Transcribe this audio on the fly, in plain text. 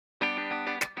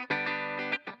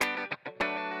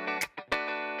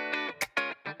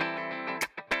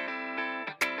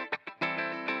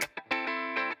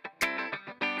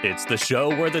It's the show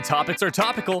where the topics are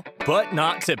topical, but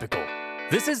not typical.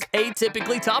 This is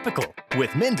Atypically Topical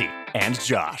with Mindy and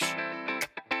Josh.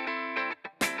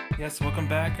 Yes, welcome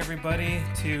back, everybody,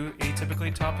 to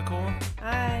Atypically Topical.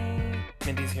 Hi.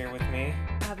 Mindy's here with me.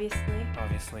 Obviously.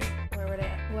 Where would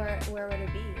it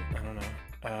be? I don't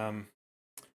know.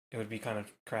 It would be kind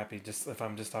of crappy just if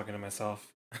I'm just talking to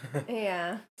myself.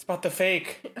 Yeah. It's about the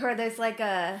fake. Or there's like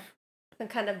some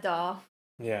kind of doll.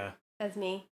 Yeah. As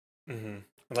me. Mm-hmm.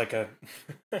 Like a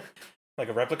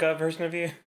replica version of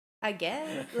you. I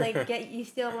guess. Like you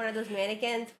steal one of those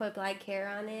mannequins, put black hair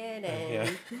on it, and Yeah.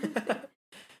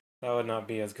 That would not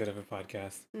be as good of a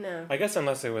podcast. No. I guess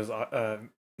unless it was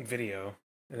video,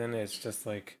 and then it's just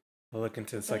like a look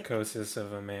into the psychosis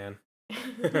of a man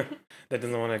that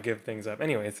doesn't want to give things up.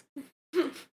 Anyways,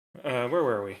 where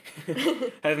were we?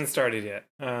 Hasn't started yet.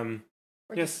 We're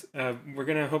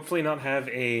gonna hopefully not have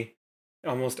a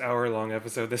almost hour-long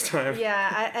episode this time.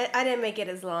 Yeah, I didn't make it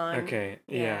as long. Okay.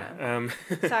 Yeah.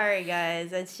 Sorry,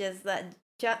 guys. It's just that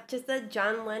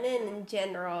John Lennon in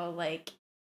general, like,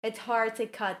 it's hard to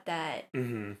cut that.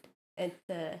 Mm-hmm. It's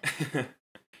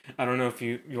I don't know if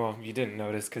you didn't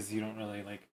notice because you don't really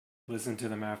like listen to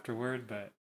them afterward,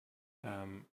 but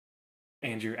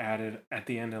Andrew added at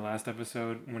the end of the last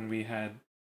episode when we had,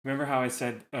 remember how I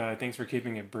said thanks for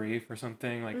keeping it brief or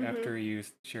something, like after you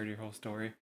shared your whole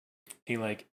story,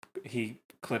 he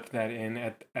clipped that in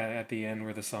at the end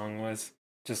where the song was,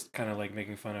 just kind of like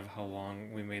making fun of how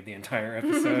long we made the entire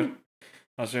episode.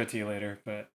 I'll show it to you later,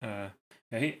 but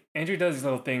Andrew does these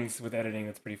little things with editing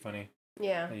that's pretty funny.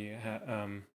 Yeah.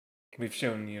 We've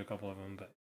shown you a couple of them,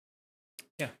 but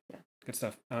yeah. Good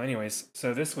stuff. Anyways,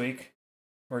 so this week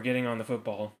we're getting on the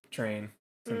football train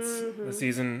since the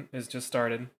season is just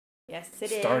started. Yes,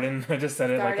 it is. Starting. I just said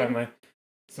it like I'm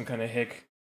some kind of hick.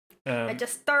 I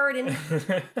just started.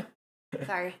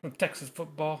 Sorry. Texas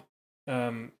football.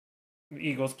 The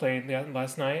Eagles played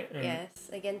last night.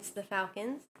 Yes, against the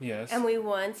Falcons. Yes. And we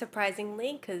won,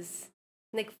 surprisingly, because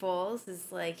Nick Foles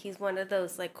is like, he's one of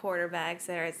those like quarterbacks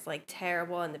that is like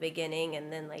terrible in the beginning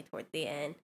and then like toward the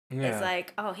end. Yeah. It's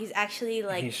like, oh, he's actually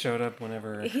like... He showed up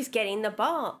whenever... He's getting the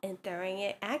ball and throwing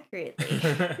it accurately.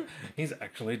 He's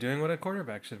actually doing what a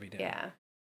quarterback should be doing. Yeah.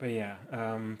 But yeah,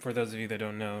 for those of you that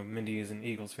don't know, Mindy is an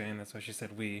Eagles fan. That's why she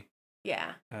said we.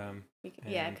 Yeah.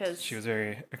 Because... She was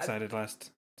very excited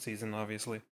last season,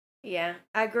 obviously. Yeah.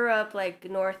 I grew up like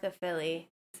north of Philly,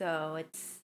 so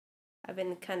I've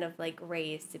been kind of like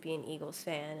raised to be an Eagles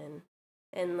fan,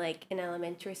 and like in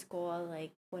elementary school,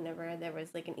 like whenever there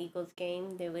was like an Eagles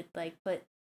game, they would like put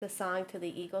the song to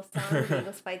the Eagles song, the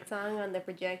Eagles fight song on the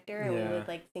projector, and we would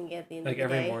like sing it at the end of the day.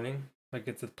 Like every morning? Like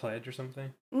it's a pledge or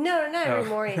something? No, not every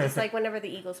morning. Just like whenever the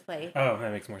Eagles play. Oh,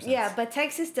 that makes more sense. Yeah, but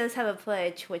Texas does have a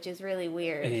pledge, which is really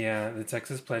weird. Yeah, the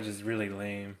Texas pledge is really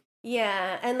lame.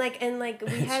 Yeah, and like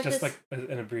we had just this, like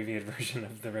an abbreviated version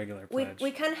of the regular pledge.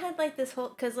 We kind of had like this whole,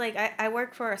 because like I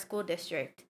work for a school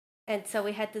district, and so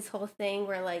we had this whole thing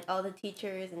where like all the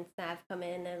teachers and staff come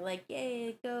in and like,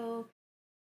 yay, go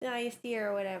to ISD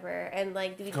or whatever, and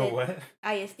like we did what?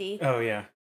 ISD. Oh yeah.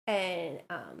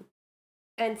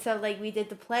 And so like we did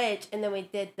the pledge, and then we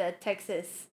did the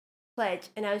Texas pledge,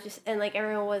 and I was just, and like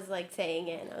everyone was like saying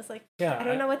it, and I was like, yeah, I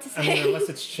don't know what to say. I mean, unless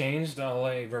it's changed, all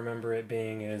I remember it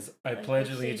being is I pledge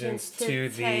allegiance to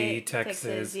the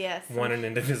Texas, yes, one and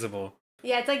indivisible.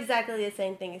 Yeah, it's exactly the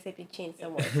same thing except you change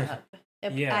some words up.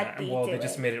 Yeah, well, they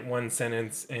just made it one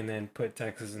sentence and then put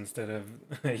Texas instead of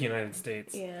United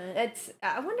States. Yeah,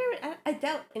 I wonder, I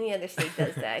doubt any other state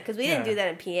does that, because we didn't do that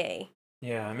in PA.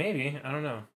 Yeah, maybe, I don't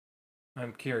know.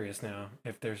 I'm curious now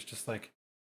if there's just like,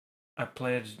 I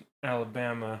pledge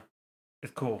Alabama,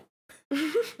 it's cool.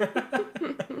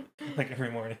 Like every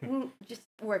morning. Just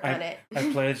work on it. I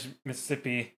pledge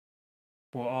Mississippi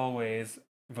will always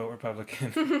vote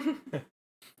Republican.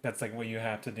 That's like what you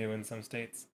have to do in some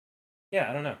states. Yeah,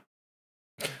 I don't know.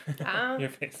 Your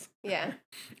face. Yeah.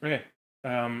 Okay.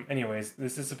 Anyways,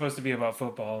 this is supposed to be about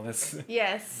football. This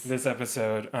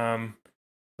episode.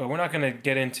 But we're not gonna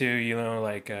get into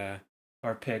like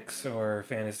our picks or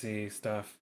fantasy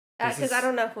stuff. Because I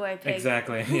don't know who I picked.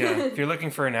 Exactly. Yeah. If you're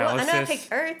looking for analysis, well, I know I picked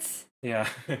Ertz. Yeah.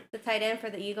 The tight end for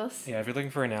the Eagles. Yeah. If you're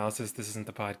looking for analysis, this isn't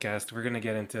the podcast. We're gonna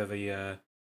get into the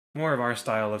more of our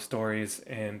style of stories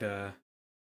and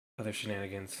other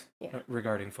shenanigans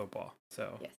regarding football.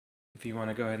 So if you want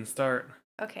to go ahead and start.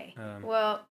 Okay.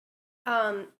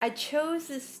 I chose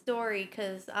this story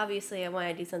because obviously I want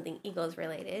to do something Eagles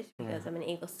related because I'm an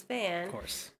Eagles fan. Of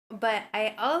course. But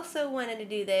I also wanted to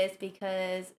do this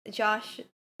because Josh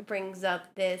brings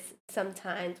up this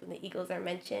sometimes when the Eagles are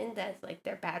mentioned as like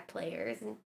they're bad players,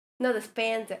 and No, the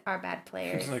fans are bad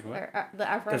players. Like what?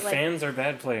 The fans are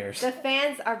bad players. The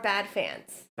fans are bad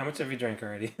fans. How much have you drank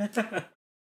already? Let's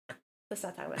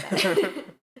not talk about that.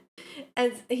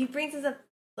 And he brings us up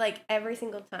like every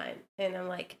single time, and I'm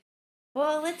like,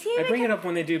 well, let's see. I bring it up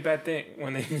when they do bad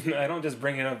things. I don't just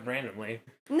bring it up randomly.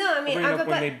 No, I mean, I bring it up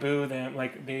when they boo them.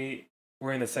 Like they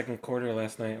were in the second quarter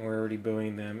last night, and we're already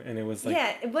booing them, and it was like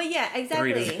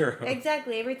exactly, 3-0.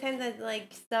 exactly. Every time that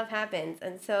like stuff happens,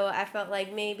 and so I felt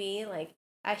like maybe like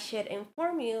I should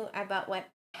inform you about what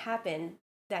happened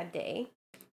that day,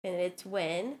 and it's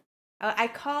when I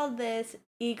called this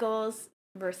Eagles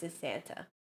versus Santa.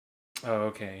 Oh,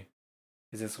 okay.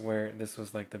 Is this where this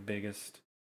was like the biggest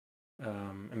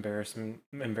embarrassment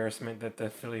that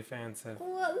the Philly fans have?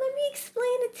 Well, let me explain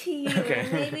it to you. Okay.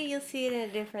 Maybe you'll see it in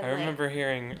a different light. I remember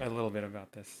hearing a little bit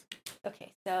about this.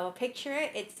 Okay, so picture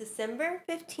it. It's December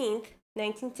 15th,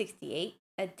 1968,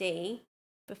 a day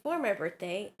before my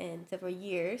birthday and several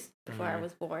years before I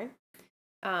was born.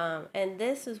 And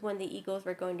this was when the Eagles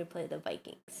were going to play the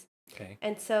Vikings. Okay.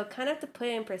 And so kind of to put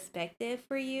it in perspective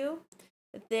for you,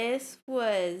 this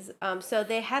was, so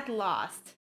they had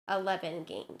lost 11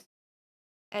 games.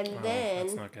 And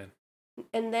that's not good.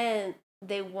 And then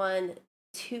they won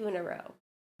 2 in a row.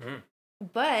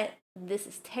 But this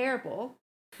is terrible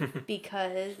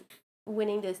because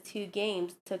winning those 2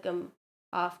 games took them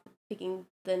off picking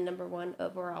the number 1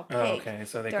 overall pick. Oh, okay.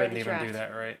 So they couldn't even do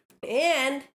that, right?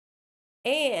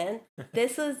 And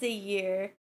this was the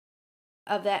year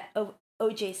of that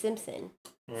O.J. Simpson.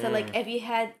 So like if you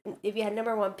had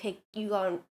number 1 pick, you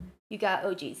got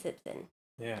O.J. Simpson.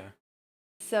 Yeah.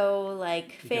 So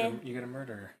like you get a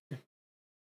murderer.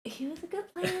 He was a good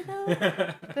player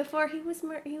though. Before he was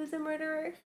a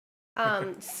murderer.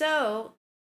 So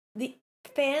the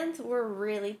fans were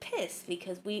really pissed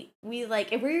because we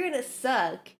like if we were gonna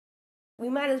suck, we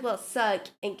might as well suck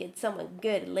and get someone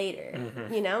good later,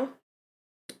 you know?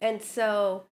 And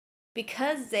so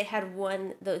because they had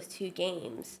won those 2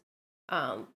 games,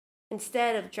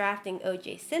 instead of drafting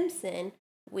O.J. Simpson,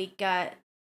 we got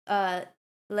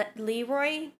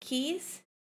Leroy Keys,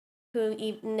 who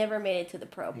never made it to the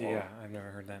Pro Bowl. Yeah, I've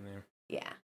never heard that name.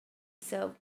 Yeah.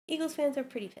 So Eagles fans are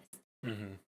pretty pissed.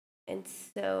 And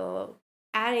so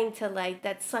adding to like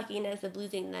that suckiness of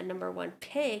losing that number 1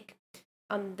 pick,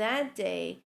 on that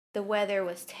day, the weather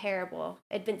was terrible.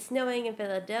 It'd been snowing in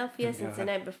Philadelphia since the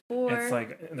night before. It's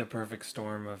like the perfect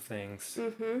storm of things.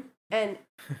 And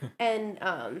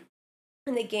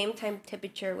the game time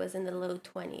temperature was in the low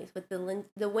 20s with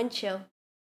the wind chill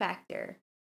factor,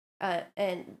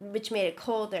 and which made it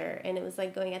colder, and it was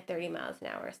like going at 30 miles an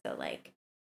hour. So like,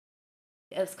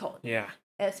 it was cold. Yeah,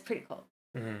 it was pretty cold.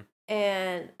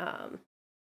 And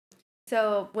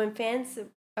so when fans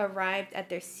arrived at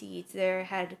their seats, there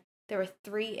were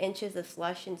 3 inches of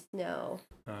slush and snow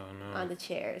on the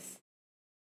chairs,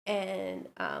 and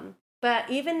but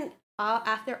even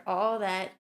after all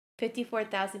that,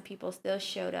 54,000 people still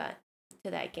showed up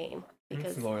to that game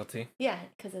because loyalty. Yeah,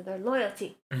 because of their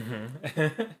loyalty.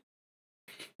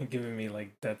 Giving me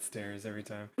like death stares every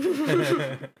time.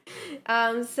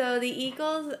 So the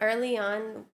Eagles early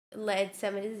on led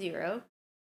 7-0,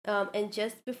 and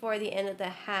just before the end of the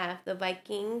half, the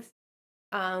Vikings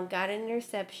got an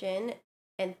interception,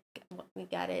 and we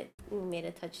made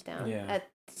a touchdown at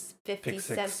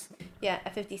 57. Yeah, a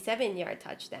 57-yard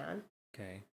touchdown.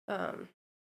 Okay.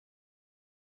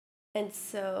 And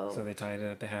so they tied it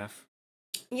at the half.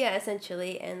 Yeah,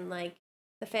 essentially, and like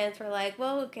the fans were like,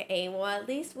 "Well, okay, well at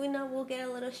least we know we'll get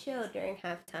a little show during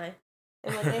halftime."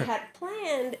 And what they had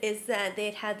planned is that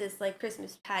they'd had this like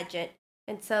Christmas pageant,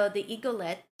 and so the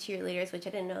Eagleette cheerleaders, which I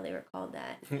didn't know they were called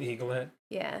that. Eagleette.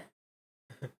 Yeah,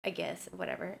 I guess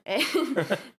whatever. And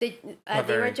they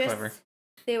were just clever.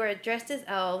 They were dressed as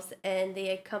elves, and they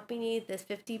accompanied this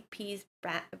 50-piece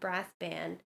brass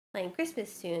band playing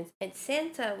Christmas tunes, and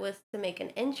Santa was to make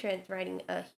an entrance riding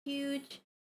a huge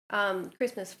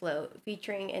Christmas float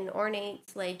featuring an ornate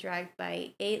sleigh dragged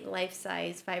by 8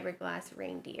 life-size fiberglass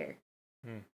reindeer.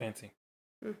 Fancy.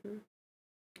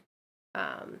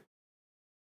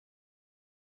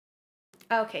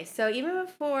 Okay, so even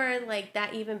before like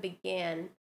that even began,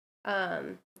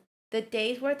 the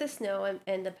day's worth of snow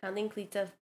and the pounding cleats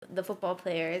of the football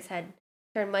players had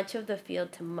turned much of the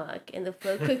field to muck, and the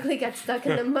float quickly got stuck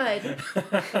in the mud,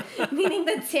 meaning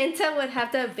that Santa would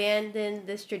have to abandon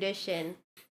this tradition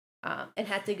and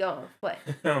had to go on foot.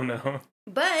 Oh, no.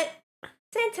 But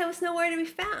Santa was nowhere to be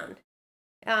found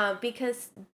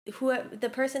because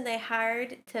the person they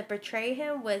hired to portray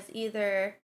him was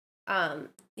either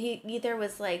he either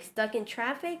was like stuck in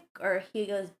traffic or he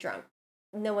was drunk.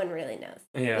 No one really knows.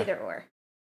 Yeah. Either or.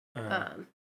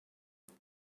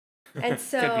 And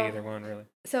Could be either one, really.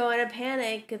 So in a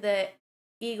panic, the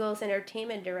Eagles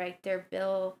entertainment director,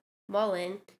 Bill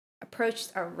Mullen,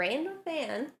 approached a random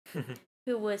fan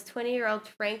who was 20-year-old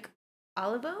Frank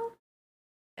Olivo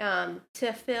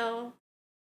to fill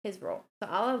his role. So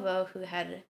Olivo, who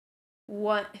had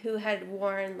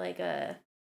worn like a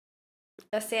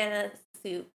Santa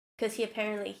suit, because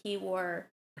he wore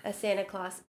a Santa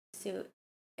Claus suit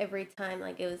every time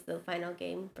like it was the final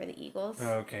game for the Eagles.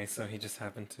 Oh, okay, so he just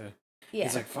happened to. Yeah.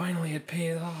 He's like, finally, it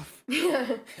paid off.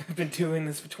 Yeah. I've been doing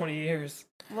this for 20 years.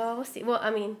 Well, we'll see. Well, I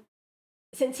mean,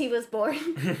 since he was born.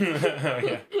 Oh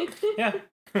yeah, yeah.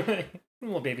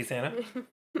 Little baby Santa.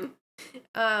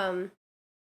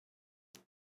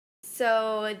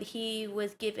 So he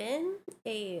was given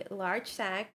a large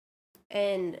sack,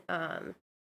 and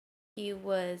he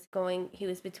was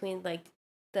between like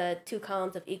the two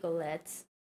columns of eaglets,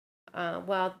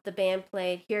 while the band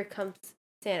played "Here Comes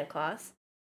Santa Claus."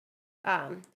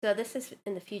 So this is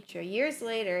in the future. Years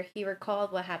later, he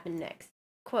recalled what happened next.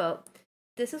 Quote,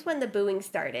 "This is when the booing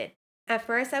started. At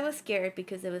first, I was scared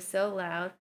because it was so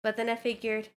loud, but then I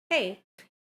figured, hey,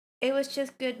 it was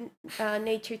just good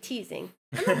natured teasing.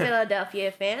 I'm a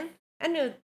Philadelphia fan. I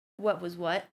knew what was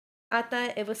what. I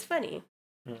thought it was funny."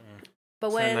 But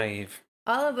So when naive.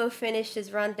 Olivo finished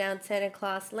his run down Santa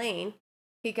Claus Lane,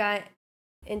 he got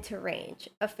into range.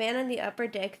 A fan on the upper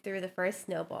deck threw the first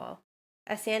snowball.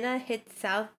 As Santa hit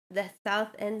the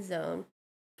south end zone,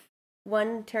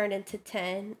 one turned into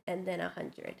 10 and then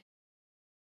 100.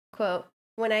 Quote,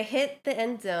 "When I hit the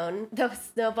end zone, the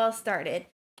snowball started.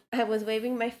 I was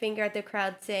waving my finger at the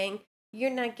crowd saying, 'You're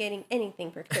not getting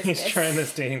anything for Christmas.'" He's trying to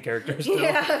stay in character still.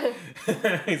 Yeah.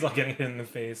 He's all getting hit in the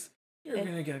face. You're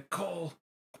gonna get coal.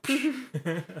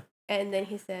 And then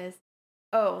he says,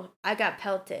 "Oh, I got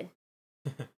pelted."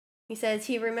 He says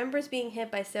he remembers being hit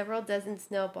by several dozen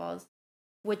snowballs,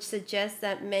 which suggests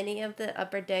that many of the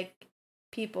upper deck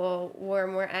people were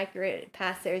more accurate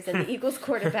passers than the Eagles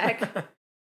quarterback.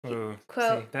 Ooh,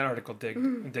 Quote, see, that article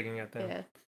digging at them. Yeah.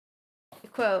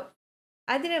 Quote,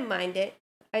 "I didn't mind it.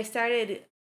 I started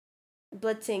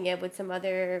blitzing it with some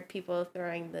other people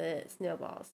throwing the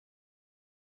snowballs.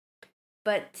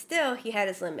 But still, he had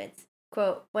his limits."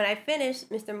 Quote, "When I finished,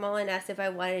 Mr. Mullen asked if I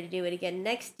wanted to do it again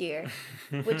next year,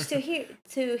 which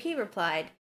he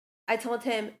replied, I told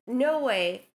him, no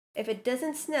way. If it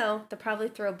doesn't snow, they'll probably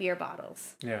throw beer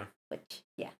bottles." Yeah, Which,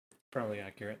 yeah. probably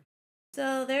accurate.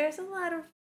 So there's a lot of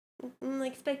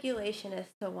like speculation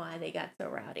as to why they got so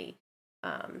rowdy.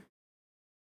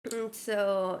 And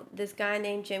so this guy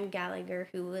named Jim Gallagher,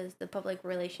 who was the public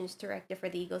relations director for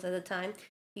the Eagles at the time,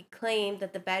 he claimed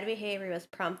that the bad behavior was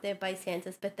prompted by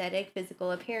Santa's pathetic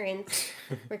physical appearance,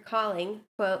 recalling,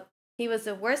 quote, "He was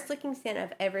the worst looking Santa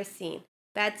I've ever seen.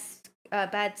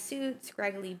 Bad suit,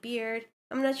 scraggly beard.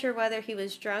 I'm not sure whether he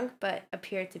was drunk, but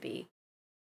appeared to be."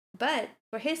 But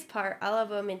for his part,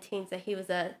 Olivo maintains that he was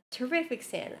a terrific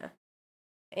Santa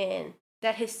and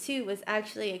that his suit was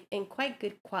actually in quite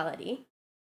good quality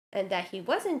and that he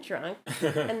wasn't drunk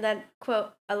and that,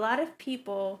 quote, "a lot of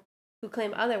people who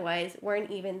claim otherwise weren't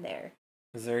even there."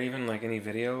 Is there even like any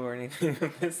video or anything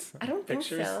of this? I don't think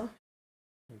so.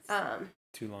 It's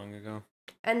too long ago.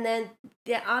 And then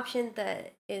the option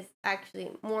that is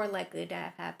actually more likely to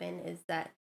have happened is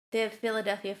that the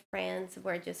Philadelphia fans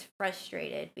were just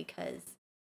frustrated because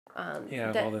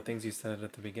Of all the things you said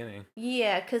at the beginning.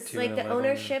 Yeah, because like the 2-11.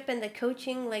 ownership and the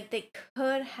coaching, like they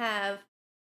could have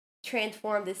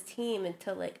transformed this team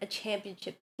into like a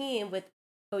championship team with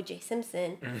O.J.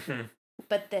 Simpson,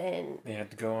 but then They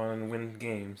had to go on and win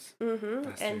games.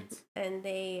 Bastards. and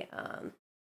they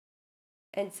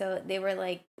and so they were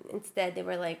like instead they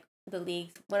were like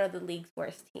one of the league's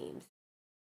worst teams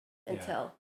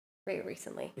until very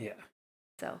recently. Yeah.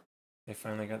 So they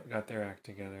finally got their act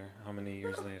together. How many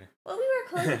years later? Well, we were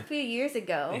close a few years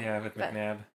ago. Yeah, with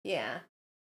McNabb. Yeah,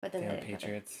 but then the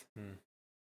Patriots.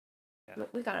 Yeah.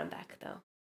 We got him back though.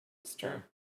 It's true. So,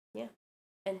 yeah,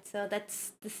 and so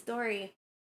that's the story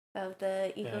of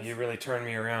the Eagles. Yeah, you really turned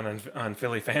me around on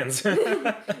Philly fans.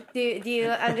 do you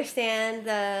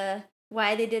understand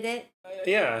why they did it?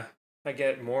 Yeah, I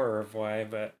get more of why,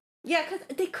 but yeah, because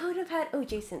they could have had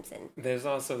O.J. Simpson. There's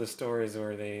also the stories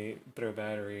where they throw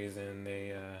batteries and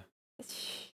they.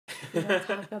 We don't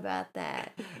talk about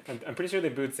that. I'm pretty sure they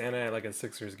booed Santa at like a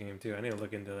Sixers game too. I need to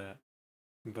look into that.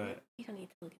 But you don't need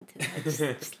to look into that.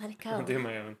 Just let it go. I'll do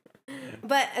my own.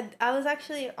 But I was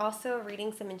actually also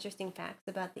reading some interesting facts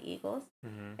about the Eagles,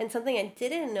 and something I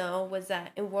didn't know was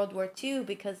that in World War II,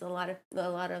 because a lot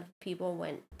of people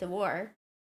went to war,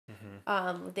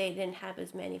 they didn't have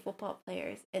as many football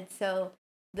players, and so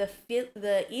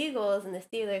the Eagles and the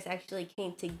Steelers actually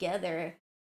came together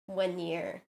one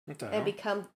year What the and hell?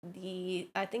 become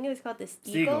I think it was called the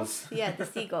Seagulls. Eagles. Yeah, the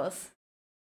Seagulls.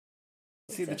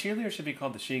 See, the cheerleaders should be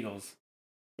called the Sheagles.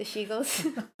 The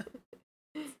Sheagles.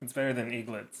 It's better than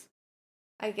Eaglets.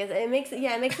 I guess it makes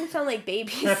them sound like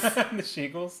babies. The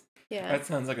Sheagles? Yeah. That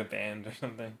sounds like a band or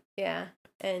something. Yeah.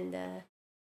 And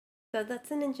so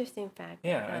that's an interesting fact.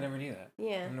 Yeah, I never knew that. I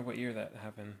Yeah. wonder what year that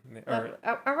happened. Or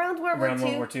Around World War II. around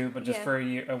World War II, but just Yeah. for a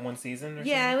year, one season or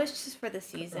Yeah, it something? was just for the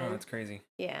season. Oh, that's crazy.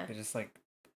 Yeah. They just like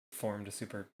formed a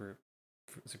super group,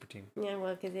 super team. Yeah,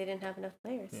 well, because they didn't have enough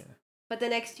players. Yeah. But the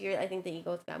next year, I think the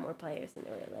Eagles got more players, and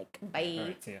they were like, bye. All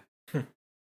right, see ya.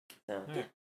 So, right. yeah,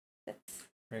 that's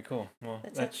Very cool. Well,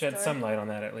 That's that that sheds story. some light on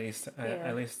that at least. Yeah.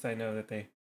 At least I know that they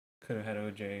could have had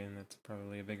OJ, and that's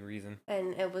probably a big reason.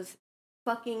 and it was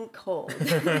fucking cold.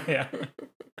 Yeah.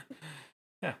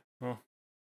 Yeah. Well, all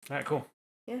right, cool.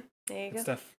 There you Good go.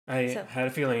 stuff. I So- had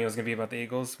a feeling it was gonna be about the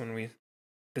Eagles when we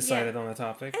decided on the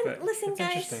topic, And but listen, it's guys,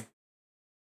 interesting.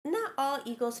 Not all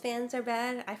Eagles fans are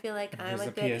bad. I feel like I'm Here's a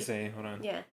the good. PSA. Hold on.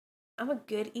 Yeah, I'm a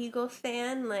good Eagles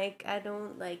fan. Like I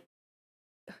don't like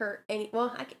hurt any.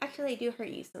 Well, actually, I do hurt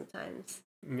you sometimes.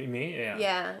 Me? Yeah.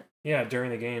 Yeah. Yeah,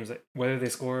 during the games, like, whether they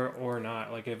score or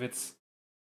not. Like if it's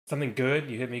something good,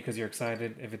 you hit me because you're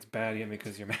excited. If it's bad, you hit me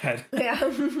because you're mad. Yeah.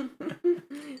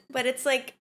 But it's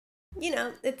like,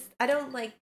 it's I don't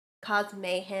like cause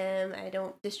mayhem. I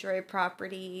don't destroy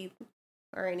property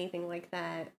or anything like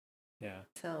that. Yeah.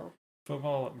 So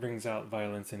Football brings out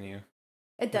violence in you,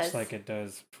 it does. just like it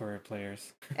does for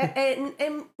players. and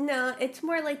no, it's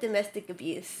more like domestic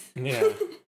abuse. Yeah.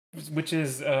 Which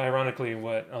is ironically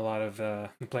what a lot of the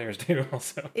players do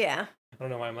also. Yeah. I don't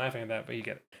know why I'm laughing at that, but you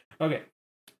get it. Okay,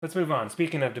 let's move on.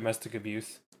 Speaking of domestic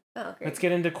abuse, Oh, great. let's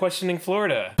get into questioning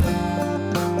Florida.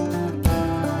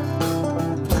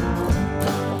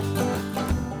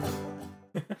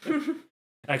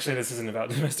 Actually, this isn't about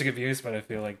domestic abuse, but I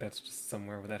feel like that's just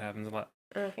somewhere where that happens a lot.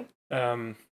 Okay.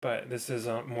 But this is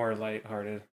a more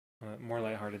lighthearted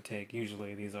take.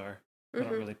 Usually these are. I don't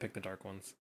Mhm. really pick the dark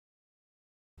ones.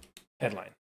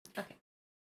 Headline. Okay.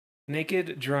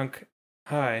 Naked, drunk,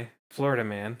 high, Florida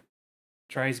man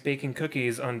tries baking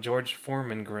cookies on George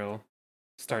Foreman grill,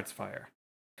 starts fire.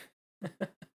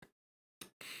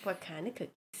 What kind of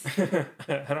cookies?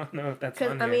 I don't know if that's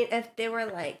Because on I here. mean, if they were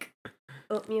like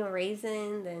oatmeal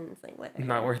raisin, then it's like whatever.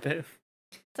 Not worth it.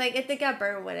 It's like if they got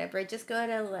burned, whatever. Just go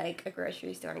to like a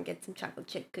grocery store and get some chocolate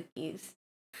chip cookies.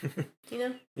 You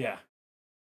know. Yeah.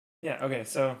 Yeah. Okay.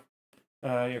 So,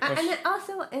 your And question.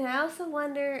 I also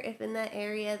wonder if in that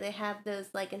area they have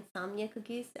those like insomnia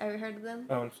cookies. Ever heard of them?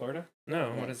 Oh, in Florida? No.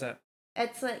 Yeah. What is that?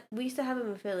 It's like we used to have them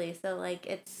in Philly, so like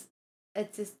it's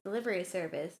this delivery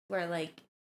service where like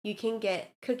you can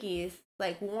get cookies,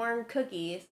 like warm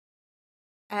cookies,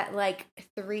 at like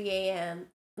 3 a.m.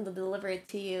 They'll deliver it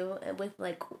to you with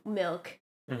like milk,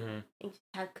 Mm-hmm. and you just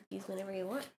have cookies whenever you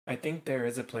want. I think there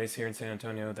is a place here in San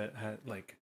Antonio that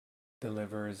like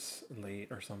delivers late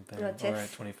or something, Oh, or Tiff's?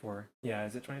 at 24. Yeah,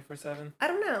 is it 24/7? I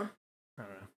don't know. I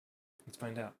don't know. Let's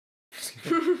find out.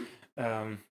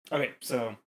 Okay,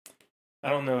 so I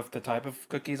don't know if the type of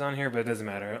cookie's on here, but it doesn't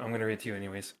matter. I'm gonna read it to you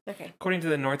anyways. Okay. According to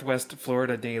the Northwest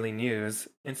Florida Daily News,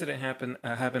 incident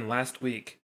happened last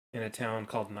week in a town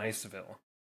called Niceville.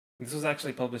 This was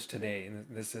actually published today.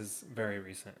 This is very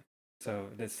recent. So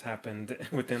this happened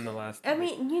within the last. I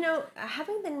mean,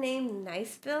 having the name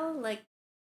Niceville, like,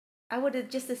 I would have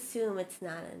just assumed it's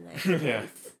not a nice place. Yeah.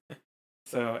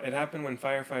 So it happened when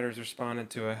firefighters responded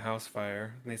to a house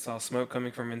fire. They saw smoke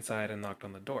coming from inside and knocked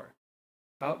on the door.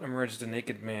 Out emerged a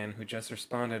naked man who just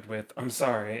responded with, "I'm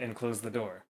sorry," and closed the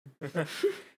door.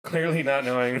 Clearly not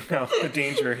knowing how the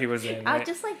danger he was in. I'd right?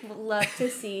 just like love to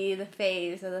see the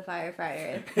face of the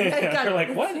firefighter. Yeah, they're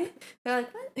like, "What?" They're like,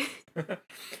 what?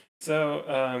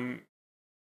 So,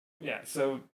 yeah,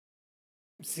 so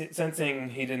sensing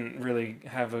he didn't really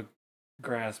have a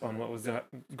grasp on what was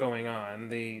going on,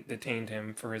 they detained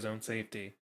him for his own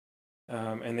safety.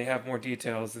 And they have more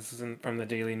details. This isn't from the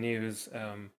Daily News.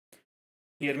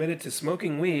 He admitted to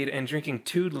smoking weed and drinking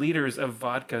 2 liters of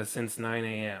vodka since 9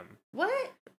 a.m.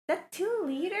 What? That's 2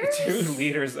 liters? 2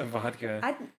 liters of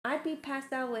vodka. I'd be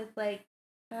passed out with like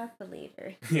half a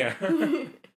liter. Yeah. How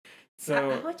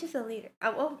So, much is a liter?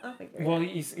 I'll figure it well,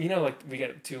 out. like we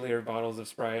get 2-liter bottles of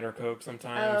Sprite or Coke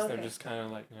sometimes. Oh, They're okay. just kind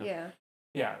of like, Yeah.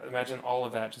 Yeah, imagine all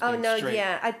of that just Oh being no, straight,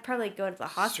 yeah. I'd probably go to the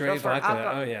hospital straight for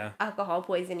vodka. Oh yeah, alcohol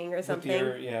poisoning or with something.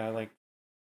 your like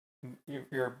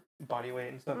your body weight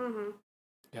and stuff. Mm-hmm.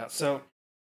 Yeah. So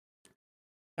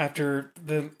after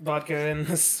the vodka and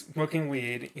the smoking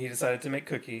weed, he decided to make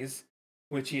cookies.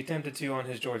 which he attempted to on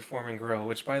his George Foreman grill.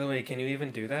 Which, by the way, can you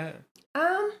even do that?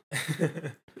 Um,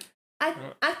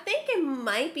 I think it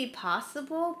might be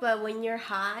possible, but when you're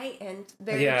high and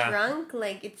very Yeah. drunk,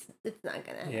 like it's not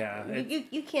gonna happen. Yeah,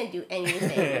 You can't do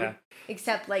anything Yeah.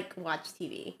 except like watch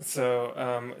TV.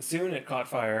 So soon it caught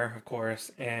fire, of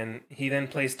course, and he then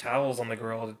placed towels on the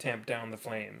grill to tamp down the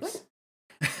flames.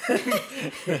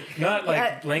 Not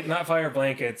like not fire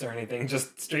blankets or anything,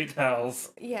 just straight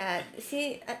towels. Yeah,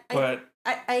 see, But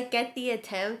I get the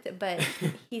attempt, but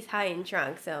he's high and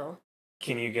drunk, so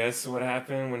can you guess what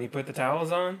happened when he put the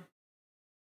towels on?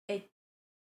 It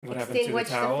What happened to the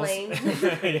extinguished the towels?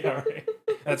 flames. Yeah, right.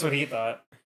 That's what he thought.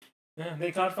 Yeah,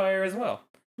 they caught fire as well.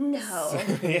 no.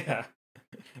 So, yeah.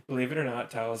 Believe it or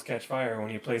not, towels catch fire when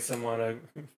you place them on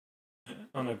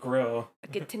a grill.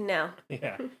 Good to know.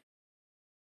 Yeah.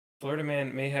 Florida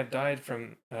man may have died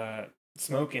from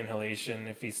smoke inhalation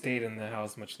if he stayed in the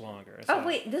house much longer. So. Oh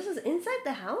wait, this was inside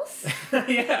the house?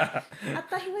 Yeah. I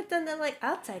thought he would have done that like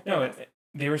outside. The No, house.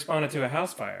 they responded to a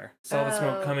house fire, saw the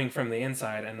smoke Oh. coming from the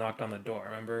inside, and knocked on the door.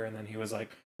 Remember? And then he was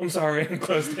like, "I'm sorry," and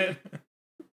closed it.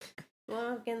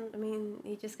 Well, again, I mean,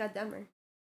 he just got dumber.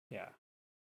 Yeah.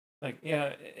 Like,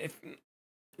 yeah,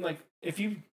 if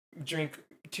you drink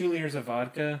 2 liters of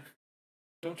vodka,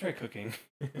 don't try cooking.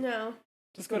 No.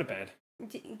 Just go to bed.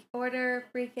 Order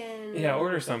freaking. Yeah,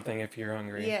 order something if you're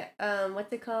hungry. Yeah.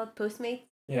 What's it called? Postmates.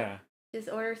 Yeah. Just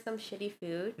order some shitty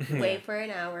food. Yeah. Wait for an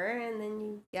hour, and then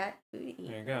you got food to eat.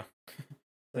 There you go.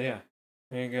 So yeah,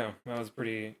 there you go. That was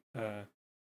pretty.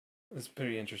 It's a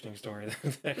pretty interesting story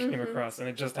that I came Mhm. across, and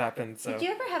it just happened. So. Did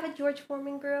you ever have a George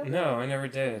Foreman grill? No, I never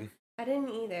did. I didn't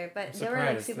either, but I'm they were like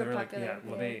surprised. super They were like, popular.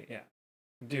 yeah, well, yeah.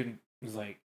 Dude was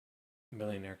like a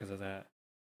millionaire because of that.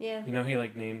 Yeah. You know,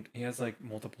 he has like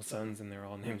multiple sons, and they're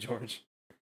all named George.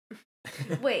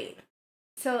 Wait.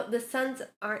 So the sons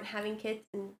aren't having kids,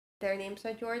 and their names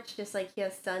are George. Just like he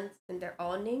has sons, and they're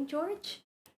all named George.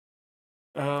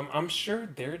 I'm sure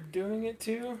they're doing it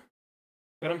too,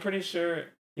 but I'm pretty sure.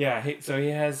 Yeah, so he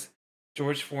has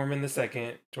George Foreman the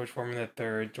second, George Foreman the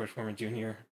third, George Foreman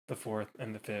Jr. the fourth,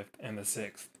 and the fifth, and the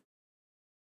sixth.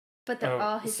 But they're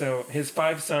all his. So his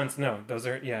 5 sons. No, those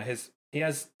are he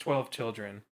has 12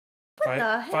 children. What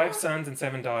the hell? 5 sons and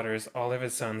 7 daughters. All of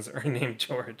his sons are named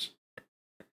George.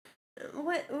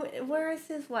 What? Where is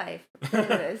his wife? in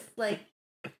this? Like,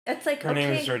 it's like Her okay.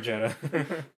 name is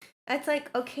Georgetta. It's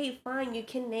like okay, fine. You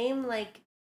can name like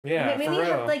Yeah, maybe for real.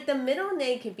 have like the middle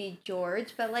name could be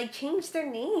George, but like change their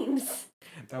names.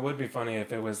 That would be funny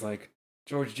if it was like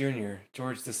George Jr.,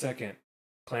 George the second,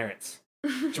 Clarence,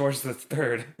 George the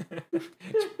third.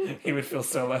 He would feel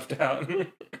so left out.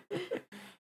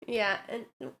 Yeah, and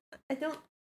I don't.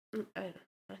 I don't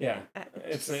Yeah, I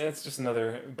it's just- just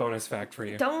another bonus fact for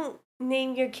you. don't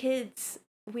name your kids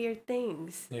weird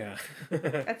things. Yeah.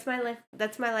 That's my life.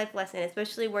 That's my life lesson,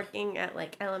 especially working at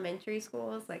like elementary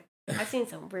schools. Like I've seen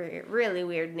some weird, really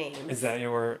weird names. Is that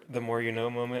the more you know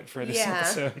moment for this Yeah.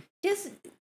 episode? Just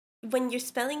when you're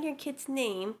spelling your kid's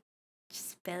name,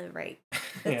 just spell it right.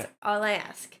 That's Yeah. all I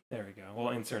ask. There we go. We'll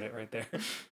insert it right there.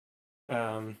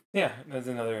 Yeah, that's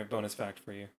another bonus fact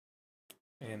for you.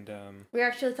 And We were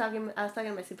actually talking. I was talking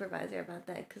to my supervisor about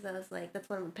that because I was like, that's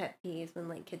one of my pet peeves when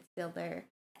like kids spell their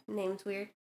names weird.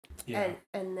 yeah.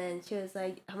 And then she was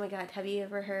like, "Oh my God, have you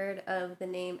ever heard of the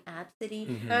name Absidy?"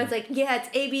 Mhm. And I was like, "Yeah, it's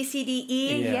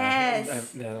ABCDE. Yeah,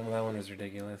 Yes." that one was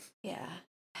ridiculous. Yeah.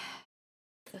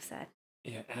 So sad.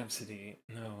 Yeah, Absidy.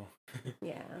 No.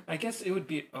 Yeah. I guess it would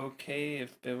be okay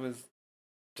if it was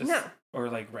just No. or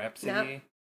like Rhapsody.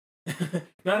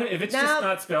 Not if it's just No.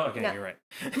 not spelled. Okay, No. you're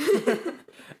right.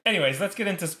 Anyways, let's get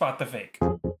into Spot the Fake.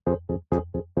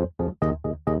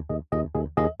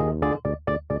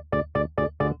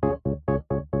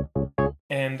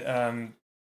 And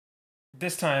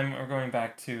this time we're going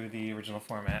back to the original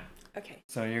format. Okay.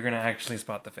 So you're gonna actually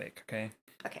spot the fake, okay?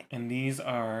 Okay. And these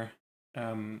are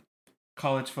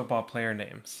college football player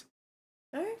names.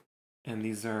 All right. And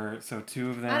these are so 2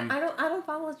 of I them. don't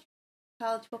follow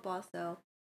college football, so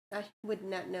I would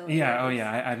not know. Yeah, oh names.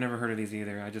 yeah, I've never heard of these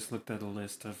either. I just looked at a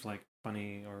list of like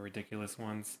funny or ridiculous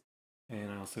ones,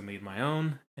 and I also made my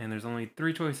own. And there's only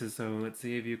 3 choices, so let's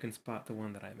see if you can spot the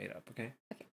one that I made up. Okay.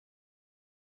 Okay.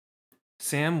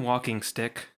 Sam Walking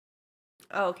Stick,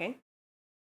 Oh, okay.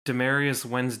 Demarius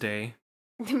Wednesday,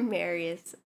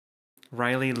 Marius.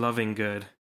 Riley Lovinggood.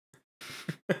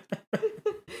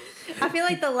 I feel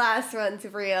like the last one's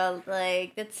real.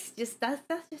 Like that's just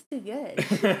too good.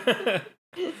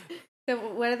 So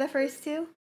what are the first 2?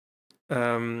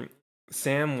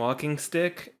 Sam Walking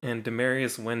Stick and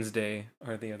Demarius Wednesday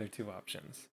are the other 2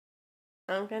 options.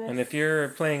 I'm gonna. And if you're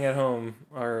playing at home,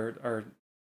 our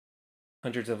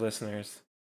hundreds of listeners.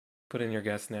 Put in your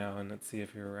guess now, and let's see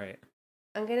if you're right.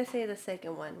 I'm gonna say the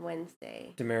second one,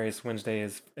 Wednesday. Demarius Wednesday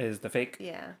is the fake?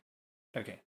 Yeah.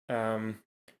 Okay.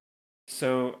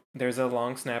 So there's a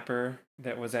long snapper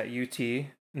that was at UT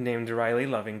named Riley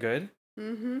Lovingood.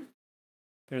 Mm-hmm.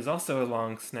 There's also a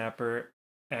long snapper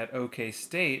at OK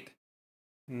State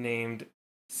named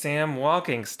Sam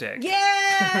Walking Stick.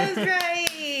 Yeah, that's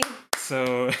right.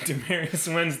 So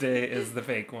Demarius Wednesday is the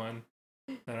fake one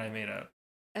that I made up.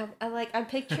 I'm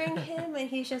picturing him, and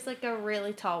he's just like a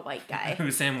really tall white guy.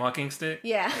 Who's Sam Walking Stick?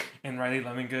 Yeah. And Riley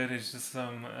Lovingood is just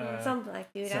some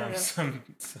black dude. I don't know. Some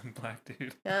black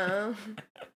dude. Oh.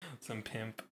 Some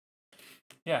pimp.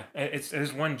 Yeah,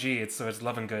 there's one G. So it's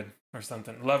Lovingood or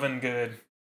something. Lovingood.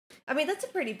 I mean, that's a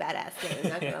pretty badass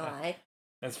name. Not gonna lie.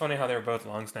 It's funny how they were both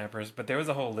long snappers, but there was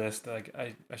a whole list. Like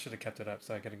I should have kept it up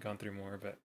so I could have gone through more,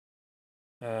 but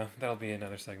that'll be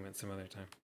another segment some other time.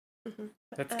 Mm-hmm.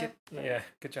 Let's get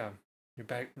good job. You're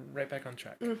right back on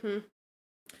track. Mm-hmm.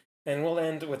 And we'll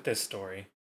end with this story.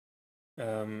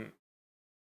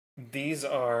 These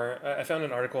are I found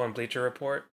an article on Bleacher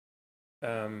Report,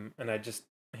 and I just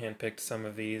handpicked some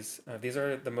of these. These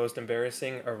are the most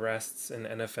embarrassing arrests in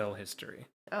NFL history.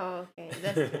 Oh, okay,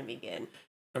 that's gonna be good.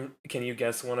 Can you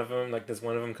guess one of them? Like, does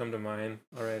one of them come to mind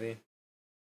already?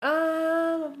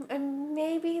 And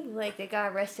maybe like they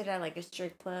got arrested at like a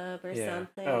strip club or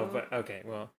something. Oh, but okay.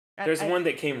 Well, there's one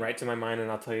that came right to my mind,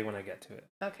 and I'll tell you when I get to it.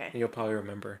 Okay. You'll probably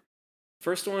remember.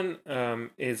 First one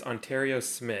is Ontario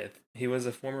Smith. He was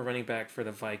a former running back for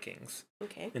the Vikings.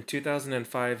 Okay. In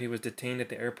 2005, he was detained at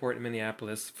the airport in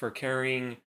Minneapolis for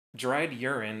carrying dried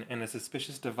urine and a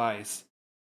suspicious device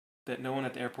that no one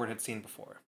at the airport had seen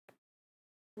before.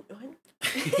 What?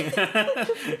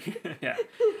 Yeah.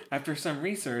 After some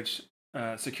research,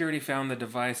 security found the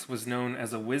device was known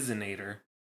as a Whizzinator,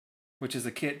 which is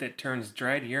a kit that turns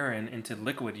dried urine into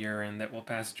liquid urine that will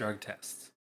pass drug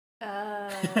tests.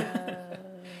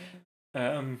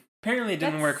 Apparently it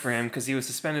didn't work for him because he was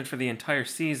suspended for the entire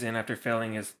season after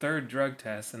failing his third drug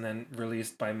test and then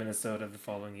released by Minnesota the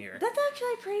following year. That's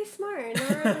actually pretty smart. I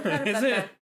never really thought about that.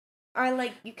 Or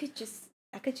like I could just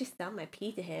sell my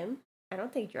pee to him. I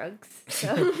don't take drugs,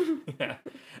 so. Yeah.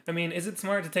 I mean, is it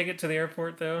smart to take it to the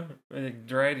airport, though?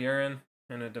 Dried urine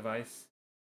and a device?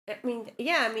 I mean,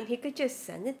 he could just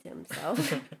send it to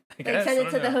himself. I guess, send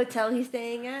it to the hotel he's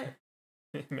staying at.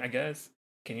 I guess.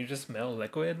 Can you just smell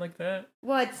liquid like that?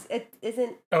 Well, it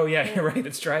isn't. Oh, yeah, you're right.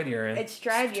 It's dried urine. It's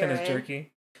dried urine. Tennis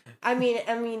jerky. I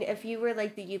mean, if you were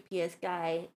like the UPS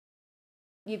guy,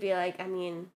 you'd be like,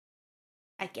 I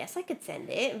guess I could send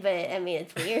it, but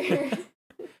it's weird.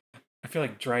 I feel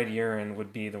like dried urine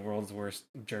would be the world's worst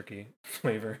jerky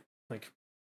flavor. Like,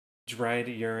 dried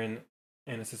urine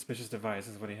and a suspicious device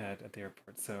is what he had at the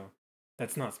airport. So,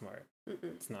 that's not smart.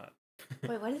 Mm-mm. It's not.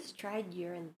 Wait, what does dried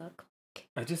urine look like?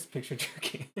 I just picture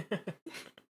jerky.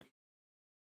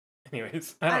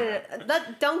 Anyways, I don't know.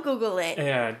 Don't Google it.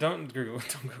 Yeah, don't Google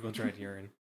dried urine.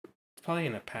 It's probably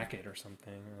in a packet or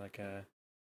something, or like a.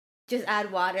 Just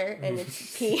add water and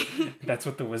it's pee. That's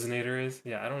what the Whizzinator is?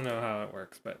 Yeah, I don't know how it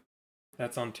works, but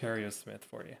that's Ontario Smith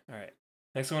for you. All right.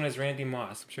 Next one is Randy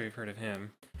Moss. I'm sure you've heard of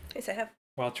him. Yes, I have.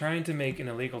 While trying to make an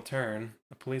illegal turn,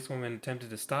 a policewoman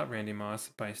attempted to stop Randy Moss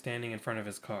by standing in front of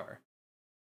his car.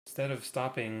 Instead of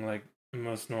stopping like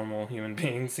most normal human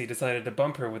beings, he decided to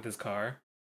bump her with his car.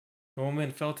 The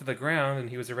woman fell to the ground and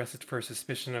he was arrested for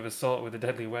suspicion of assault with a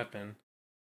deadly weapon.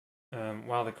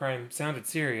 While the crime sounded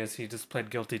serious, he just pled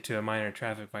guilty to a minor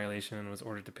traffic violation and was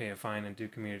ordered to pay a fine and do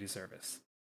community service.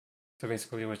 So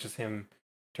basically, it was just him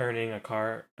turning his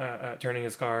car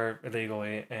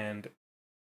illegally and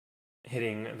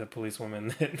hitting the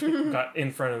policewoman that got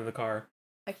in front of the car.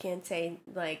 I can't say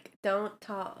don't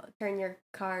turn your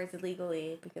cars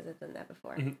illegally because I've done that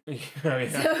before. Oh, yeah.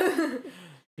 So,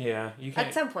 yeah, you can't.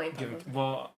 At some point,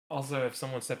 well, also, if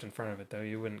someone stepped in front of it, though,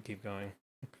 you wouldn't keep going.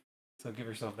 So give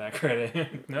yourself that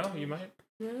credit. No, you might.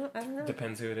 No, I don't know.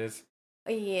 Depends who it is.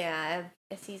 Yeah,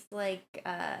 if he's what's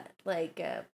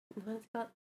it called?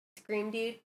 Scream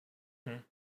dude.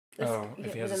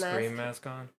 If he has a Scream mask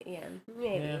on? Yeah,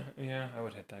 maybe. Yeah, I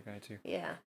would hit that guy too.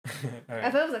 Yeah. All right.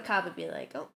 If it was a cop, I'd be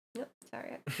like, oh, nope,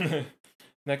 sorry.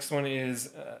 Next one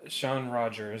is Sean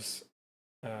Rogers.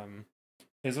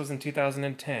 His was in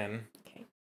 2010. Okay.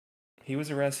 He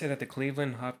was arrested at the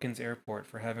Cleveland Hopkins Airport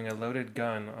for having a loaded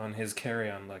gun on his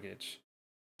carry-on luggage.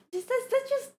 That's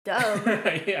just dumb.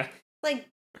 Yeah.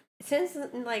 Since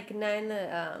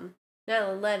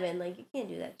 9/11, you can't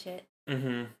do that shit.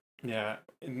 Mm-hmm. Yeah.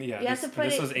 You have to put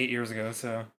this was 8 years ago,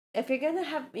 so. If you're gonna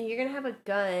have a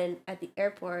gun at the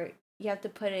airport, you have to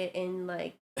put it in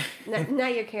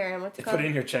not your carry-on. What's it called? Put it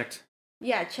in your checked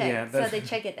Yeah, check. Yeah, So that's- they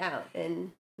check it out,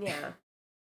 and yeah,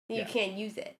 you Yeah. can't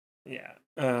use it. Yeah.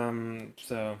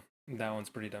 So that one's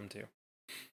pretty dumb too.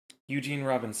 Eugene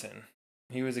Robinson.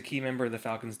 He was a key member of the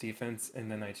Falcons defense in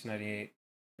the 1998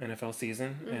 NFL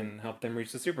season and helped them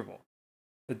reach the Super Bowl.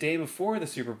 The day before the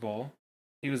Super Bowl,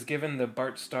 he was given the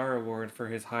Bart Starr Award for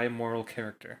his high moral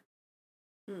character.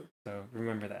 So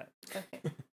remember that. Okay.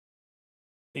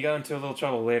 He got into a little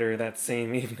trouble later that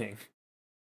same evening.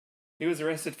 He was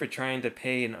arrested for trying to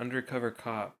pay an undercover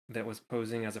cop that was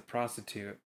posing as a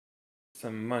prostitute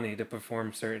some money to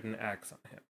perform certain acts on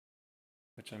him.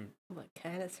 Which What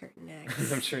kind of certain I'm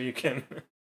acts? sure you can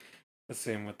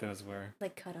assume what those were.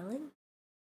 Like cuddling?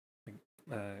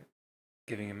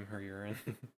 Giving him her urine.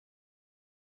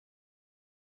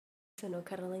 So no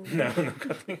cuddling? No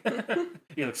cuddling.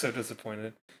 You look so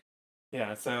disappointed.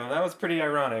 Yeah, so that was pretty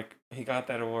ironic. He got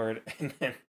that award, and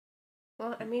then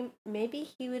Well, I mean, maybe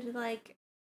he would like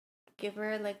give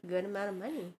her like a good amount of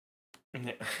money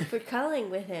for cuddling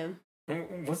with him.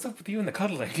 What's up with you and the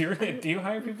cuddling? Do you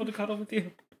hire people to cuddle with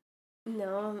you?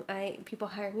 No, people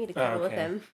hire me to cuddle with okay.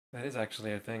 them. That is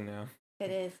actually a thing now.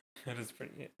 It is. That is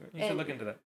pretty. You should look into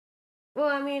that. Well,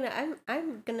 I mean,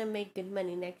 I'm gonna make good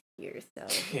money next year, so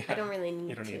Yeah, I don't really need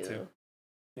you don't need to.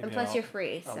 Maybe And plus, you're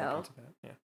free, I'll so. look into that.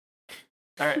 Yeah.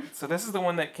 All right, so this is the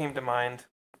one that came to mind.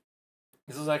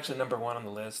 This was actually number 1 on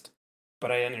the list,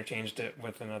 but I interchanged it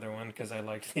with another one because I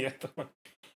liked the other one.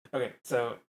 Okay,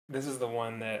 so this is the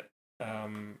one that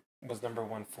was number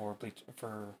 1 for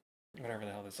whatever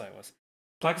the hell this site was.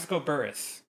 Plaxico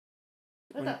Burress.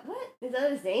 What? Is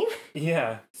that his name?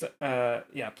 Yeah. So,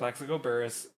 Plaxico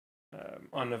Burress,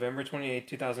 on November 28,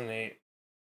 2008,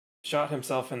 shot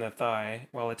himself in the thigh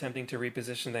while attempting to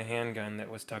reposition the handgun that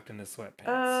was tucked in his sweatpants.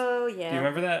 Oh, yeah. Do you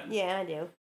remember that? Yeah, I do.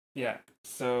 Yeah.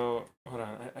 So, hold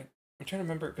on. I'm trying to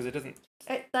remember because it doesn't...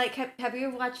 Like, have you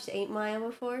ever watched 8 Mile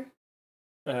before?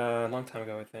 A long time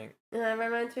ago, I think. That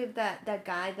reminds me of that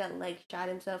guy that, like, shot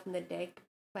himself in the dick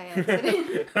by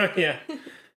accident. Oh, yeah.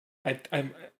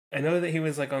 I know that he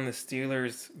was, like, on the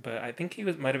Steelers, but I think he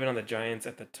might have been on the Giants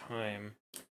at the time.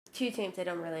 2 teams I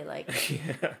don't really like.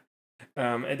 Yeah.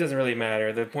 It doesn't really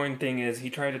matter. The important thing is he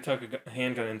tried to tuck a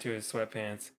handgun into his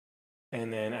sweatpants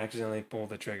and then accidentally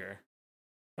pulled the trigger.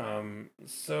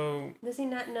 So... Does he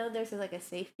not know there's, like, a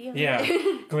safety on Yeah,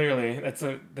 it? clearly. That's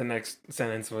what the next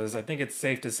sentence was. I think it's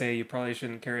safe to say you probably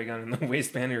shouldn't carry a gun in the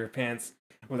waistband of your pants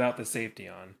without the safety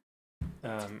on.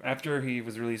 After he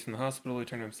was released from the hospital, he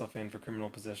turned himself in for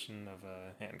criminal possession of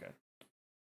a handgun.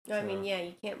 I mean, yeah,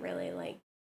 you can't really, like...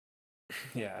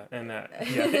 Yeah, and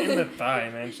in the thigh,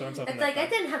 man. Show himself in It's the like, thigh. I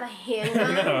didn't have a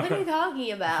handgun. No. What are you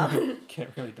talking about? Can't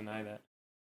really deny that.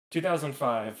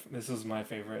 2005, this is my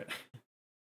favorite.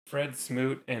 Fred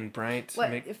Smoot and Bryant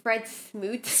Fred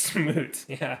Smoot? Smoot,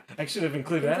 yeah. I should have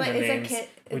included that in the names.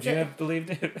 Would you have believed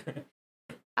it?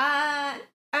 I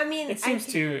mean... It seems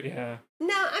too, yeah.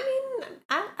 No, I mean,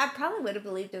 I probably would have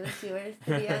believed it was yours,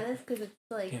 to be honest, because it's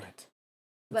like... Damn it.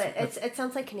 But it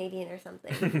sounds like Canadian or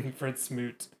something. Fred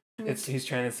Smoot. He's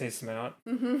trying to say smout.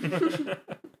 Mm-hmm.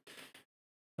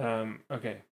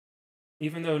 Okay.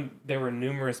 Even though there were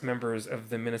numerous members of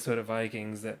the Minnesota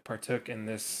Vikings that partook in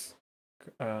this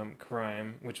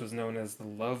crime, which was known as the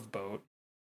Love Boat,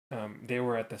 they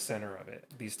were at the center of it,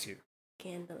 these two.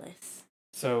 Scandalous.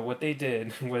 So what they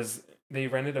did was they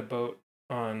rented a boat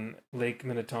on Lake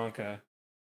Minnetonka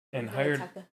and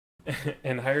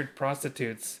hired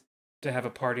prostitutes to have a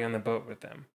party on the boat with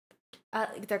them.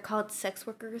 They're called sex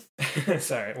workers?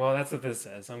 Sorry. Well, that's what this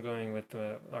says. I'm going with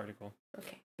the article.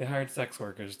 Okay. They hired sex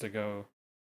workers to go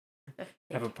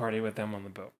have a party with them on the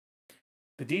boat.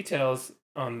 The details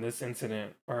on this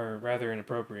incident are rather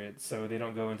inappropriate, so they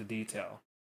don't go into detail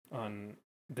on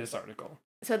this article.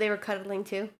 So they were cuddling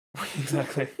too?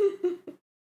 Exactly.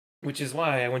 Which is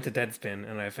why I went to Deadspin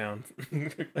and I found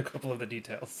a couple of the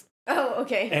details. Oh,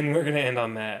 okay. And we're going to end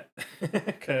on that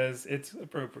because it's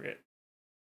appropriate.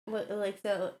 What, like,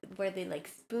 so were they like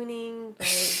spooning?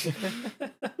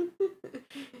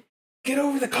 Get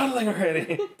over the cuddling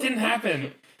already. Didn't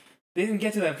happen. They didn't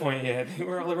get to that point yet. They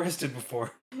were all arrested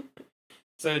before.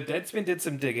 So Deadspin did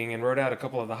some digging and wrote out a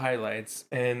couple of the highlights.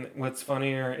 And what's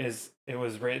funnier is it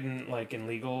was written like in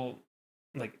legal,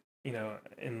 like, you know,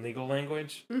 in legal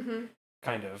language. Mm-hmm.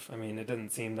 Kind of. I mean, it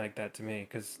doesn't seem like that to me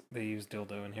because they use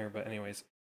dildo in here. But anyways,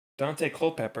 Dante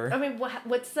Culpepper. I mean,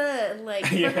 what's the like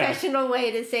professional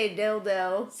way to say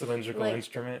dildo? Cylindrical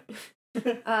instrument.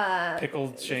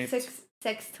 Pickled shaped.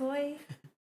 Sex toy?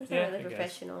 That's not really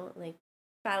professional. Like,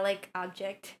 phallic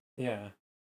object. Yeah.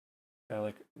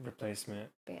 Phallic replacement.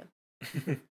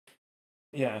 Bam.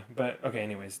 Yeah, but okay,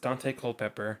 anyways. Dante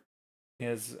Culpepper. He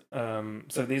has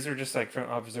so these are just like from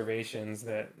observations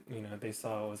that, they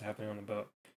saw what was happening on the boat.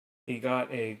 He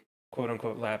got a quote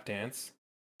unquote lap dance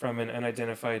from an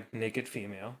unidentified naked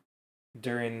female.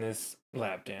 During this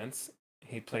lap dance,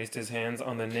 he placed his hands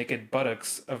on the naked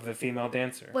buttocks of the female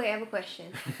dancer. Wait, I have a question.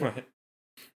 What?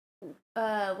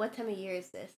 What time of year is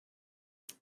this?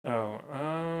 Oh,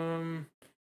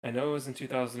 I know it was in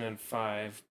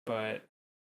 2005, but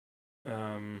I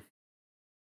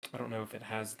don't know if it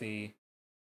has the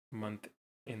month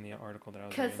in the article that I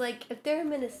was Because, reading. like, if they're in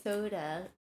Minnesota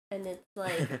and it's,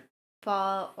 like,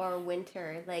 fall or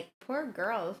winter, like, poor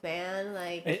girls, man.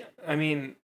 Like, I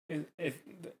mean, if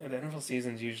the NFL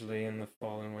season's usually in the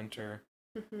fall and winter,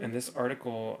 mhm. and this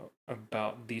article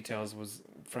about details was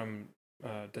from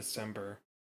December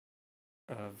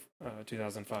of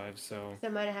 2005, so So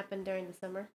it might have happened during the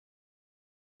summer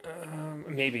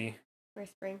maybe. or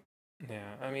spring.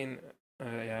 Yeah, I mean,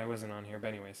 yeah, I wasn't on here, but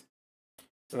anyways.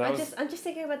 So that I'm just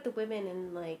thinking about the women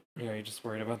and, like, you're just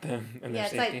worried about them and yeah,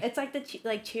 their safety. it's like the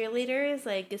cheerleaders,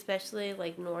 like, especially,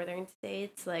 like, northern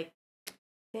states, like,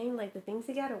 saying, like, the things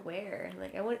they gotta wear.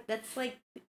 Like, that's, like,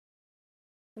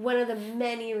 one of the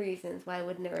many reasons why I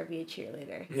would never be a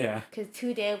cheerleader. Yeah. Because it's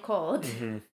too damn cold.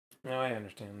 Mm-hmm. No, I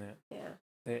understand that. Yeah.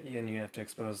 And you have to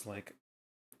expose, like,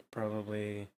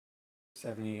 probably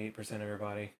 78% of your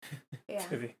body Yeah.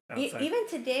 to the outside. Even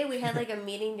today, we had, like, a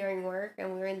meeting during work,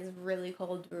 and we were in this really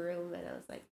cold room, and I was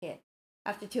like, can't.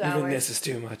 After 2 hours. Even this is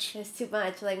too much. It's too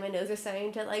much. Like, my nose is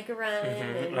starting to, like, run.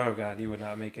 Mhm. And... Oh, God, you would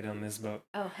not make it on this boat.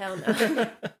 Oh, hell no.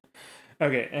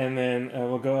 Okay, and then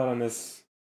we'll go out on this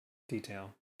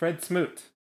detail. Fred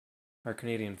Smoot, our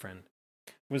Canadian friend,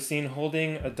 was seen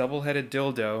holding a double-headed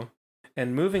dildo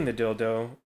and moving the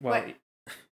dildo while...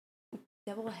 What?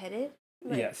 Double-headed?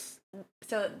 Like, yes.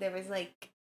 So there was, like...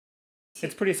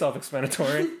 It's pretty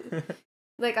self-explanatory.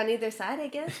 Like, on either side, I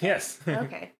guess? Yes.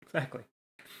 Okay. Exactly.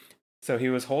 So he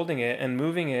was holding it and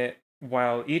moving it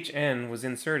while each end was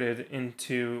inserted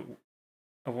into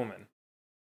a woman.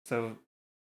 So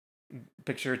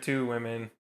picture two women.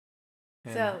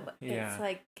 And, So yeah. it's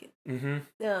like... Mm-hmm.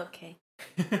 Oh, okay.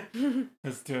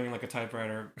 It's doing like a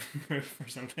typewriter move or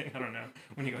something. I don't know.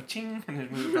 When you go ching and then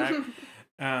move it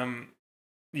back.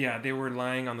 Yeah, they were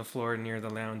lying on the floor near the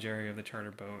lounge area of the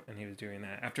charter boat, and he was doing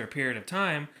that. After a period of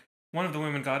time, one of the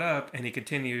women got up, and he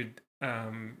continued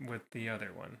with the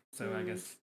other one. So I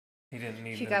guess he didn't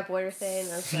need. She got bored with it,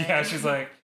 and was like... Yeah, she's like,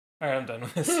 all right, I'm done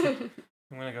with this. I'm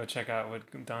gonna go check out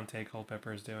what Dante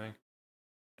Culpepper is doing.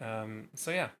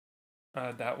 So yeah,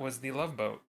 that was the Love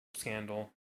Boat scandal,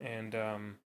 and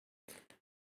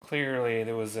clearly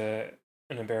there was an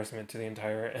embarrassment to the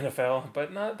entire NFL,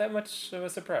 but not that much of a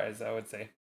surprise, I would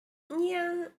say.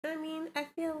 Yeah, I mean, I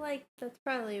feel like that's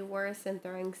probably worse than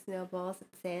throwing snowballs at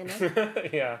Santa.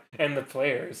 Yeah, and the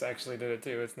players actually did it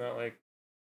too. It's not like...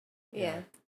 Yeah.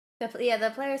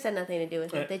 The players had nothing to do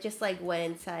with it. They just, like, went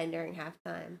inside during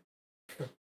halftime.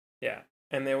 Yeah,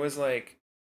 and there was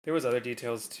other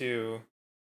details too,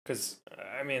 because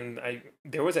I mean,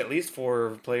 there was at least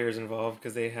 4 players involved,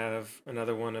 because they have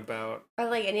another one about... Are,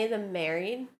 like, any of them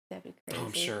married? That'd be crazy.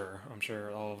 Oh, I'm sure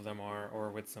all of them are, or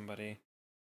with somebody.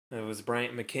 It was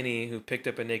Bryant McKinney who picked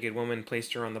up a naked woman,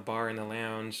 placed her on the bar in the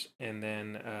lounge, and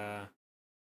then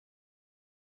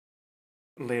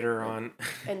later on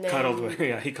and then... cuddled with her.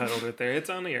 Yeah, he cuddled with her. It's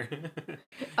on here.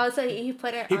 Oh, so he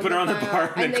put her put her on the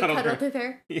bar and then cuddled her. with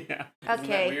her? Yeah. Okay. Isn't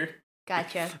that weird?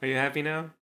 Gotcha. Are you happy now?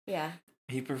 Yeah.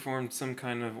 He performed some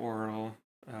kind of oral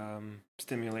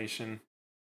stimulation.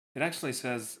 It actually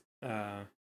says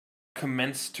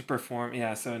commenced to perform.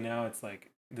 Yeah, so now it's like,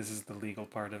 this is the legal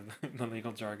part of the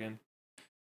legal jargon.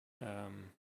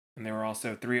 And there were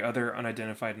also 3 other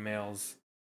unidentified males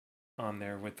on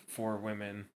there with 4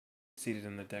 women seated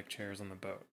in the deck chairs on the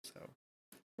boat. So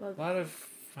a lot of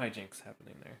hijinks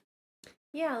happening there.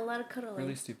 Yeah, a lot of cuddling.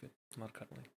 Really stupid. A lot of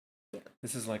cuddling. Yeah.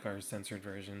 This is like our censored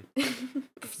version.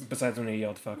 Besides when he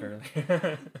yelled fuck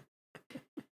earlier.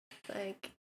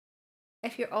 Like,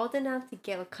 if you're old enough to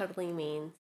get what cuddling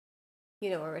means, you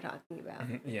know what we're talking about.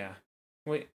 Yeah.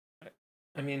 Wait,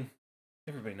 I mean,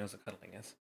 everybody knows what cuddling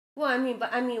is. Well, I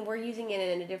mean, we're using it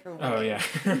in a different way. Oh,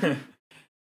 yeah.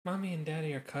 Mommy and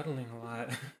Daddy are cuddling a lot.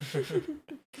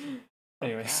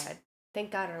 Anyways. God. Thank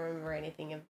God I don't remember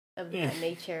anything of that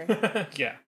nature.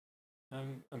 Yeah.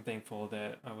 I'm thankful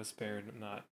that I was spared.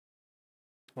 Not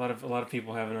a lot of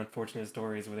people have unfortunate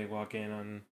stories where they walk in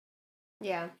on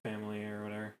family or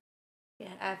whatever.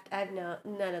 Yeah, I've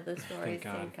none of those stories.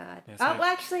 Thank God. Yes, well,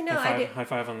 actually, no, I do. High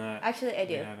five on that. Actually, I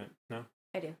do. You haven't? No.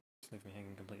 I do. Just leave me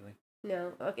hanging completely.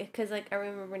 No, okay, because like I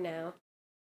remember now.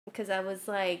 because I was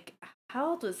like,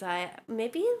 how old was I?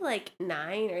 Maybe like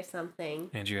 9 or something.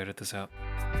 Andrew, edit this out.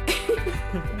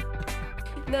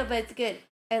 No, but it's good.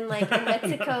 And like in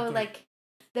Mexico, No. like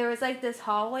there was like this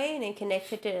hallway and it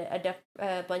connected to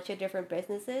a bunch of different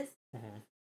businesses. Mm-hmm.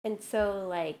 And so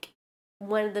like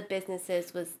one of the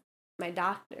businesses was my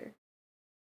doctor.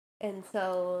 And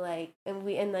so like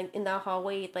like in that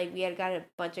hallway, like we had got a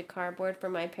bunch of cardboard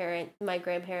from my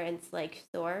grandparents' like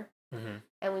store. Mm-hmm.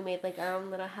 And we made like our own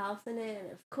little house in it, and it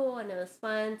was cool and it was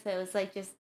fun. So it was like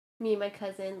just me and my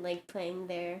cousin like playing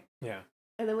there. Yeah.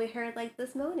 And then we heard like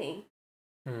this moaning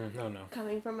Oh no.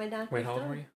 coming from my doctor's Wait, how old door.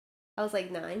 were you? I was like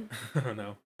 9. Oh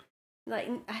no. Like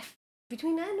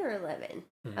between 9 or 11.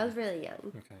 Mhm. I was really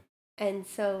young. Okay. And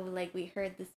so like we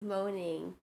heard this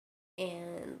moaning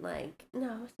and like no,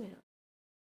 I was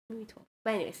maybe 12.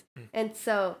 But anyways. Mm. And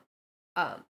so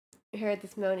we heard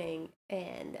this moaning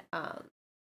and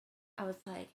I was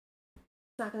like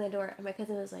knock on the door and my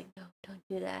cousin was like, no, don't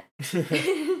do that.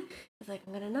 I was like,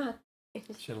 I'm gonna knock.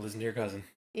 Should have listened to your cousin.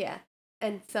 Yeah.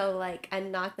 And so like I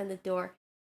knocked on the door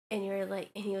and you're like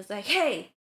and he was like,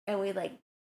 hey, and we like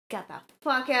got the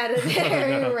fuck out of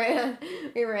there. Oh, no.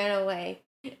 We ran away.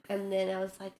 And then I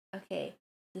was like, okay,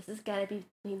 this has gotta be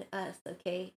between us,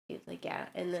 okay? He was like, yeah.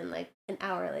 And then like an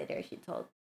hour later she told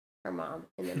her mom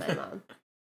and then my mom.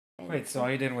 And Wait, so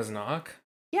all you did was knock?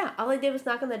 yeah, all I did was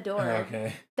knock on the door.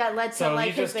 Okay. That led to So like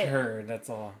you just a bit. heard, that's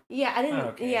all. Yeah, I didn't.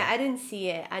 Okay. Yeah, I didn't see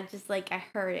it. I just like I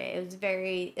heard it. It was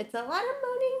very. It's a lot of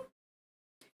moaning.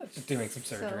 Just doing some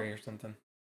So- surgery or something.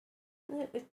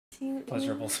 He-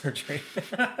 Pleasurable surgery.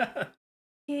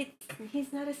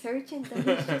 He's not a surgeon,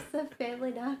 though. He's just a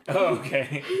family doctor. Oh,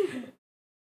 okay.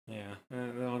 Yeah.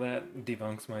 Well, that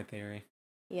debunks my theory.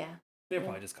 Yeah. They're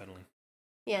probably just cuddling.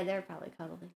 Yeah, they're probably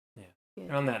cuddling. And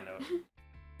on that note,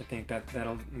 I think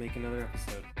that'll make another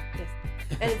episode. Yes.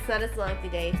 And it's not as long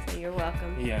today, so you're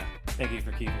welcome. Yeah. Thank you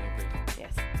for keeping it brief.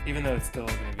 Yes. Even though it's still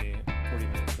going to be 40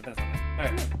 minutes, but that's not bad.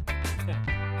 All right.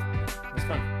 Yeah. It was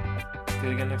fun. Do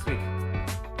it again next week.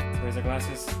 Let's raise our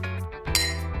glasses.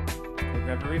 Go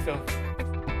grab a refill.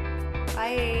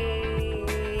 Bye.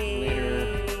 Later.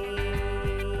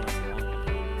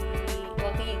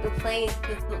 Well, we're playing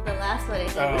the last one. I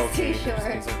did Oh, was okay. too You're just short.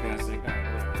 being sarcastic. All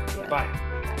right, whatever. Yeah. Bye.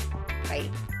 Bye.